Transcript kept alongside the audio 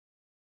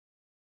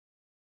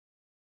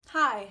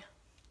Hi,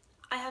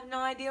 I have no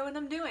idea what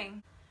I'm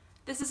doing.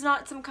 This is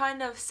not some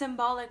kind of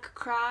symbolic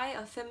cry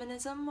of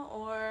feminism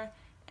or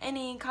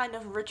any kind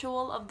of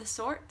ritual of the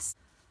sorts.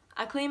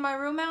 I cleaned my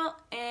room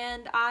out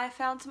and I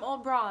found some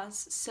old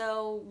bras,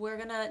 so we're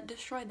gonna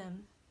destroy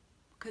them.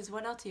 Because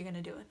what else are you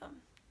gonna do with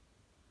them?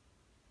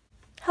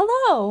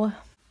 Hello!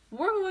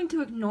 We're going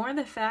to ignore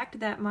the fact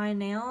that my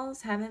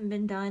nails haven't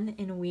been done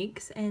in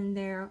weeks and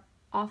they're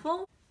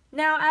awful.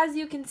 Now, as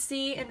you can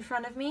see in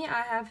front of me,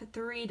 I have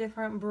 3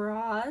 different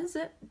bras.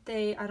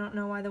 I don't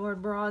know why the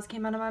word bras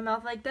came out of my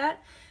mouth like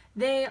that.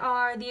 They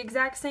are the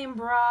exact same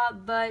bra,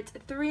 but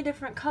 3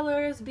 different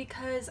colors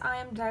because I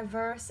am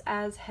diverse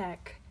as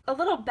heck. A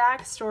little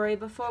backstory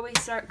before we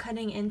start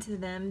cutting into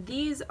them.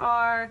 These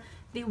are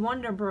the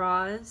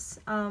Wonderbras.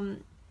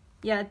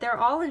 Yeah, they're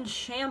all in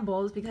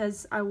shambles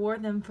because I wore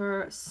them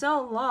for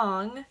so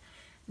long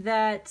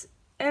that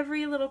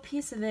every little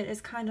piece of it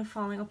is kind of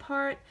falling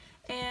apart.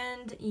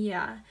 And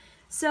yeah,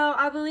 so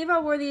I believe I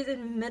wore these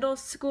in middle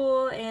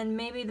school and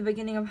maybe the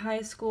beginning of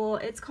high school.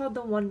 It's called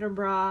the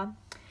Wonderbra.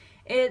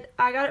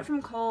 I got it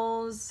from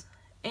Kohl's,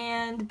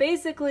 and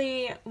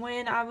basically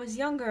when I was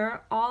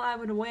younger, all I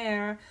would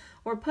wear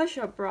were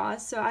push-up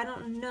bras. So I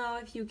don't know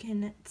if you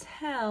can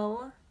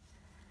tell,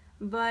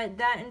 but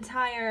that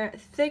entire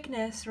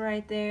thickness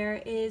right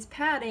there is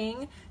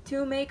padding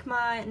to make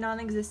my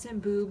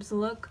non-existent boobs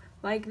look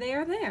like they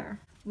are there.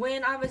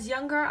 When I was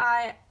younger,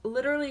 I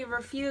literally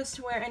refused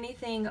to wear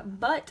anything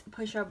but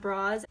push-up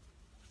bras.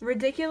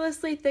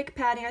 Ridiculously thick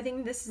padding. I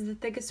think this is the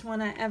thickest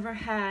one I ever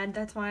had.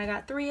 That's why I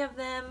got 3 of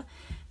them,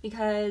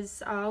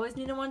 because I always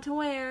needed one to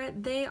wear.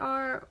 They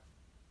are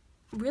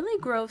really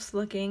gross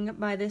looking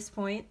by this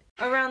point.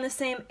 Around the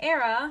same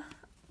era,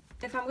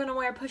 if I'm gonna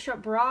wear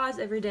push-up bras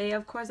every day,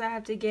 of course I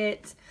have to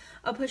get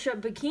a push-up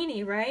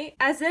bikini, right?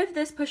 As if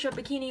this push-up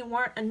bikini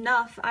weren't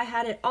enough, I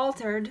had it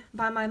altered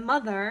by my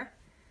mother.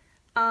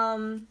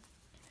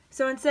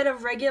 So instead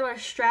of regular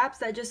straps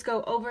that just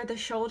go over the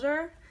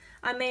shoulder,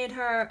 I made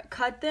her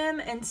cut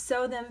them and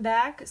sew them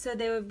back so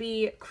they would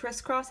be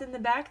crisscross in the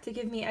back to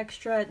give me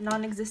extra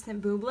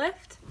non-existent boob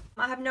lift.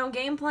 I have no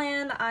game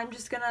plan. I'm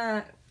just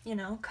gonna,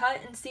 cut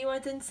and see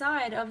what's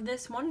inside of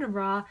this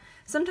Wonderbra.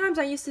 Sometimes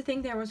I used to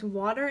think there was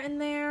water in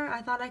there.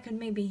 I thought I could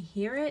maybe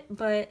hear it,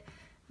 but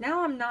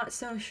now I'm not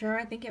so sure.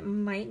 I think it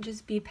might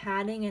just be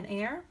padding and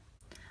air.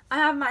 I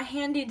have my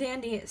handy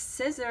dandy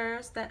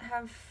scissors that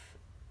have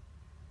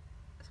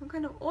some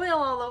kind of oil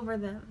all over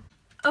them.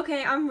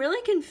 Okay, I'm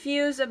really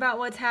confused about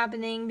what's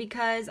happening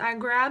because I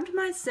grabbed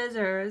my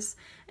scissors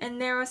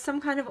and there was some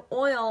kind of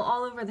oil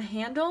all over the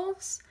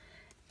handles.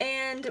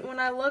 And when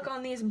I look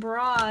on these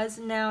bras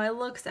now, it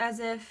looks as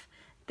if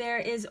there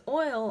is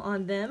oil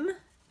on them.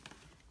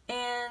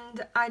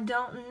 And I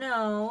don't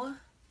know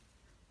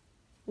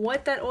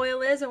what that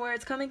oil is or where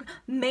it's coming from.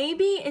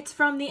 Maybe it's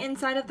from the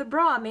inside of the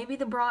bra. Maybe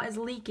the bra is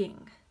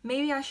leaking.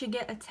 Maybe I should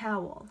get a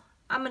towel.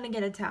 I'm gonna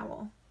get a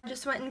towel. I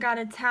just went and got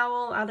a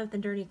towel out of the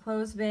dirty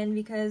clothes bin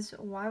because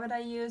why would I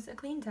use a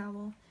clean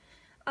towel?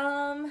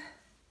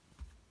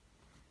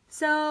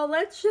 So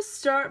let's just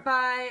start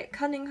by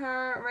cutting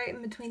her right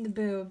in between the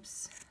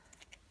boobs.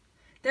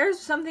 There's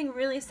something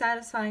really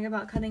satisfying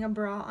about cutting a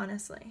bra,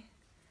 honestly.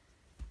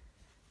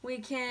 We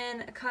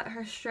can cut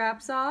her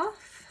straps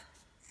off.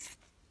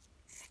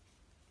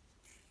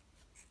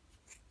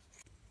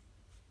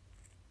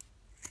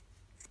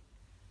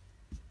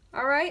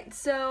 Alright,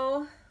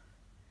 so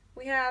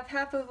we have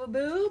half of a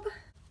boob.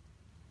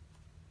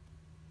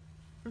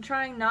 I'm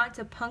trying not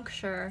to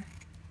puncture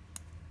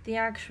the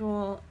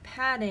actual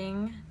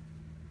padding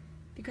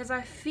because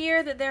I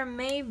fear that there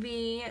may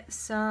be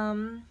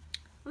some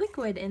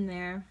liquid in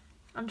there.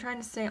 I'm trying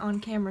to stay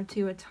on camera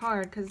too. It's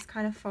hard because it's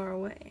kind of far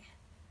away.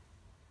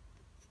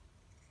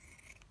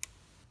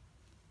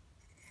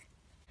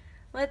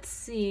 Let's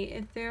see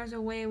if there's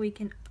a way we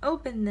can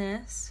open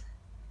this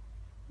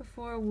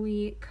before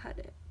we cut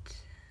it.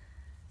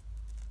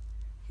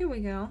 Here we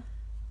go.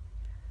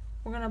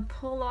 We're gonna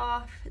pull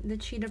off the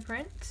cheetah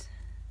print.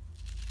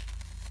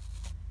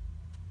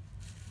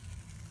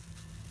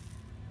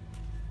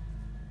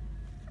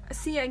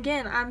 See,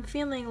 again, I'm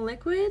feeling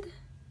liquid.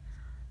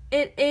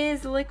 It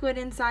is liquid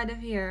inside of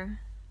here.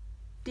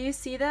 Do you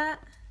see that?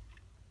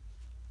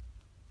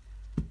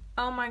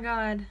 Oh my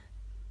god.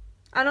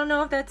 I don't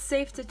know if that's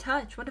safe to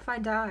touch. What if I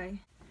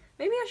die?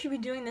 Maybe I should be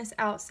doing this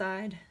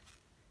outside.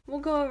 We'll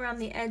go around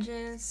the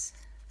edges.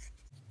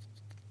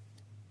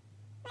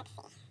 Let's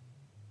see.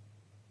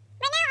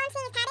 Right now I'm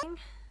seeing padding.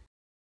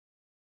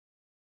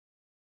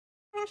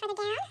 A little further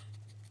down.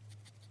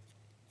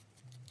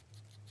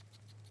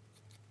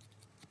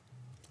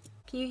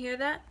 Can you hear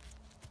that?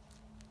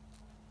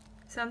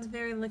 Sounds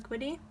very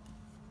liquidy.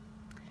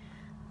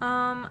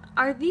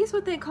 Are these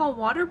what they call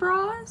water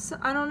bras?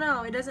 I don't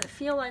know. It doesn't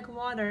feel like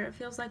water. It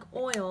feels like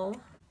oil.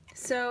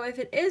 So if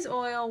it is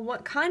oil,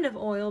 what kind of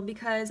oil?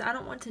 Because I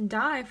don't want to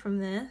die from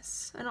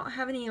this. I don't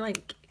have any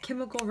like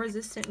chemical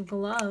resistant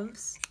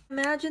gloves.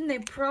 Imagine they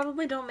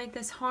probably don't make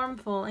this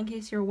harmful in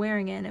case you're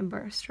wearing it and it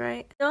bursts,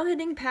 right? Still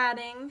hitting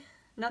padding.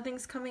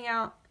 Nothing's coming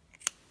out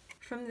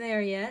from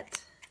there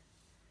yet.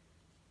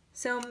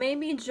 So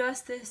maybe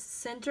just this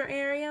center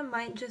area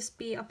might just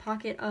be a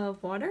pocket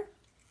of water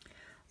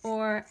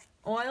or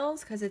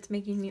oils because it's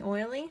making me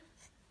oily.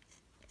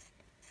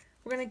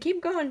 We're going to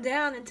keep going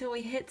down until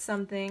we hit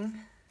something.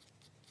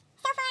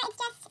 So far it's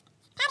just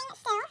padding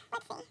still.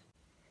 Let's see.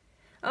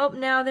 Oh,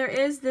 now there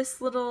is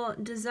this little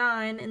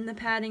design in the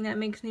padding that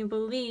makes me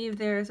believe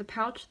there's a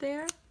pouch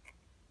there.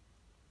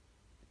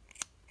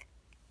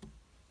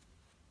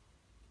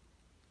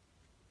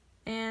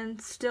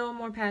 And still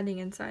more padding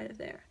inside of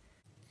there.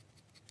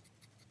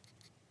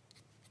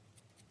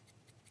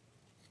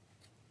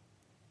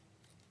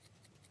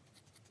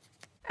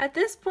 At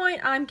this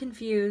point, I'm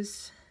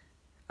confused.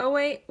 Oh,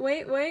 wait.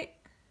 We've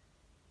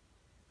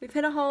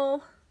hit a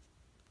hole.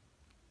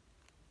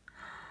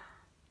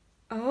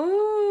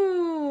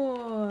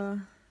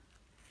 Oh,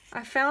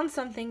 I found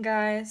something,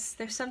 guys.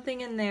 There's something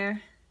in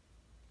there.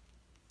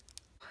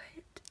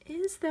 What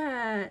is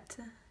that?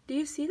 Do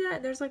you see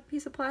that? There's like a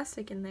piece of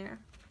plastic in there.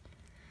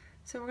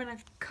 So we're gonna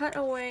cut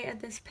away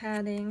at this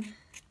padding.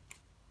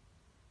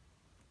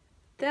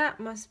 That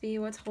must be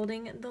what's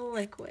holding the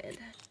liquid.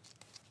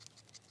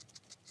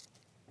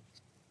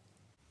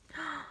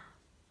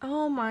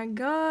 Oh my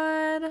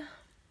god.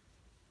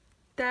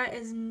 That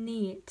is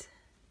neat.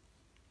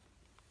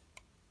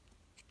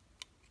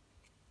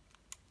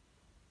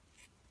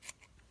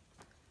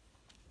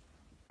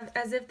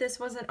 As if this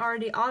wasn't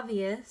already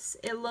obvious,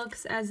 it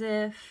looks as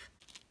if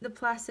the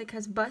plastic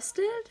has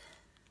busted.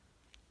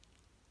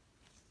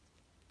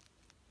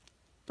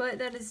 But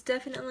that is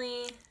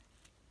definitely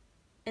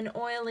an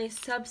oily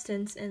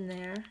substance in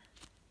there.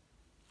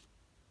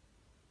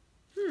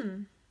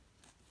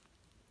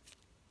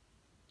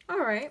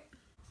 Alright.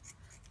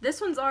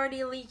 This one's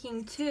already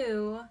leaking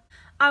too.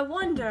 I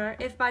wonder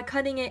if by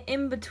cutting it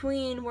in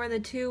between where the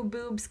two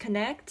boobs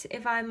connect,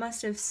 if I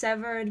must have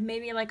severed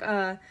maybe like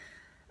a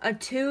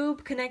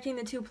tube connecting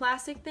the two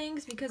plastic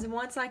things, because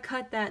once I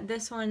cut that,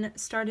 this one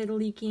started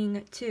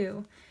leaking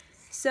too.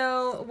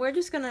 So we're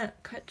just gonna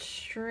cut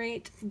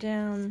straight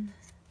down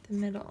the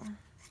middle.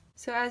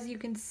 So as you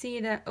can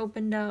see, that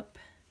opened up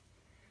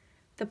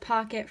the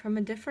pocket from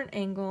a different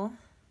angle.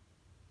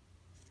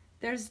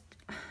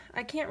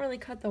 I can't really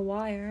cut the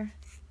wire.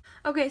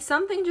 Okay,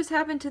 something just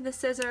happened to the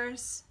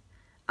scissors.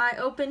 I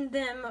opened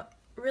them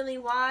really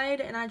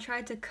wide and I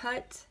tried to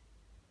cut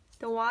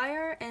the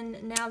wire,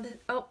 and now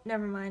oh,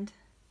 never mind.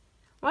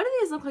 Why do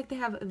these look like they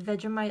have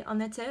Vegemite on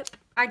the tip?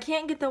 I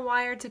can't get the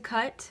wire to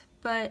cut,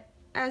 but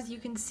as you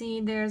can see,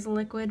 there's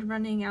liquid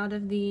running out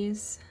of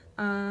these.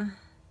 Oh.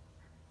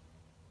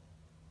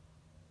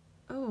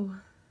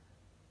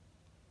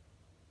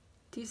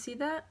 Do you see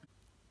that?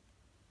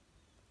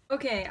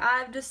 Okay,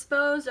 I've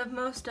disposed of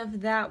most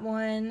of that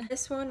one.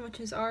 This one, which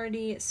has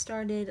already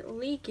started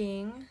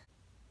leaking.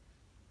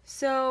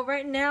 So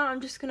right now, I'm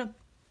just gonna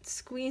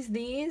squeeze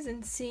these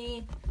and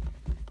see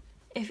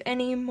if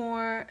any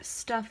more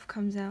stuff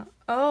comes out.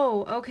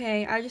 Oh,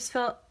 okay, I just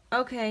felt,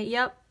 okay,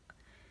 yep.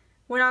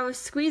 When I was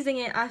squeezing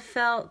it, I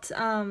felt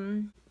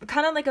kind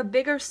of like a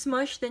bigger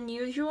smush than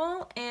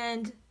usual,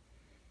 and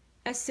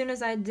as soon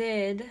as I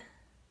did,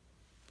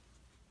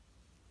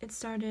 it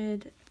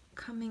started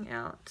coming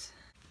out.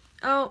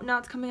 Oh, now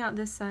it's coming out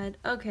this side.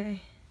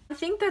 Okay. I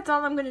think that's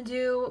all I'm going to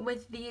do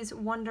with these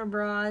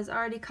Wonderbras. I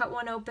already cut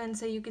one open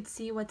so you could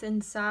see what's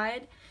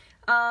inside.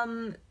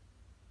 The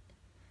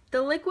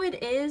liquid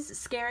is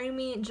scaring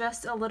me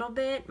just a little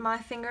bit. My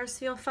fingers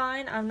feel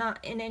fine. I'm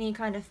not in any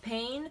kind of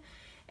pain.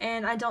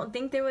 And I don't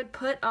think they would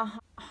put a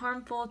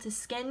harmful to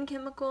skin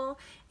chemical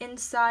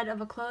inside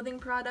of a clothing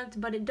product,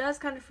 but it does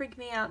kind of freak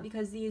me out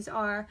because these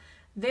are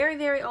very,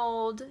 very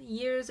old,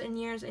 years and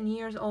years and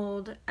years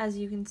old, as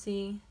you can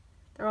see.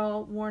 They're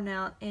all worn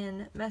out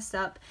and messed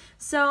up.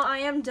 So I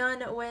am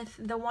done with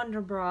the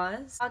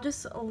Wonderbras. I'll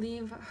just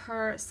leave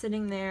her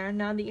sitting there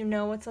now that you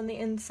know what's on the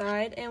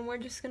inside, and we're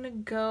just gonna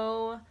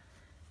go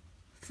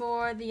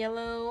for the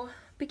yellow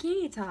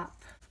bikini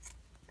top.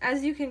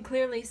 As you can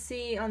clearly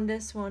see on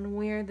this one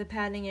where the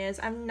padding is,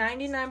 I'm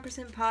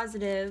 99%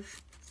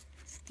 positive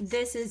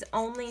this is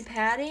only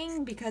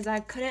padding because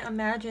I couldn't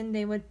imagine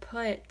they would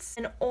put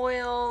an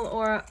oil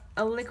or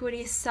a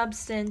liquidy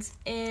substance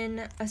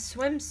in a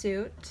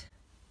swimsuit.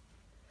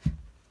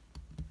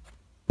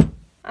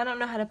 I don't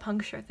know how to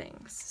puncture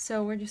things,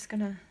 so we're just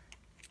gonna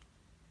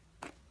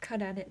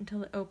cut at it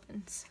until it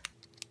opens.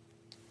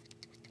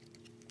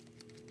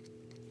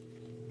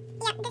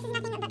 Yep, this is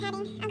nothing but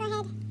padding. I'll go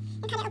ahead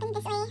and cut it open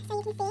this way so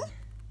you can see.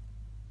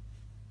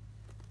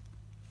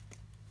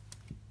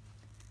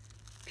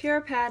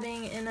 Pure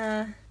padding in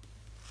a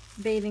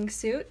bathing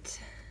suit.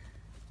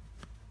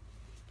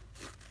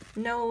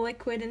 No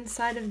liquid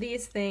inside of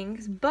these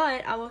things,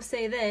 but I will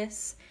say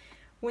this,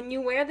 when you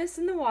wear this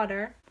in the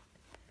water,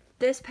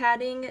 this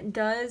padding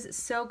does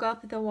soak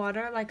up the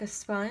water like a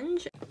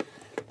sponge.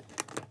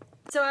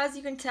 So as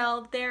you can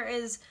tell, there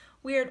is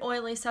weird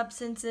oily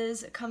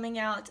substances coming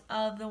out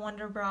of the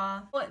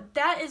Wonderbra. Well,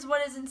 that is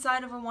what is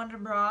inside of a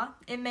Wonderbra.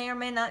 It may or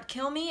may not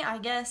kill me. I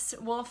guess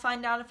we'll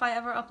find out if I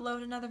ever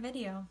upload another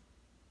video.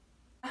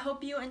 I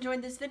hope you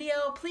enjoyed this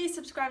video. Please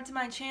subscribe to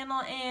my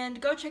channel and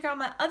go check out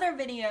my other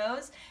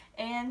videos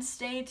and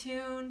stay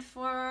tuned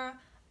for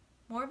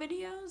more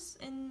videos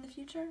in the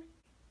future.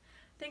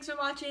 Thanks for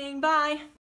watching. Bye!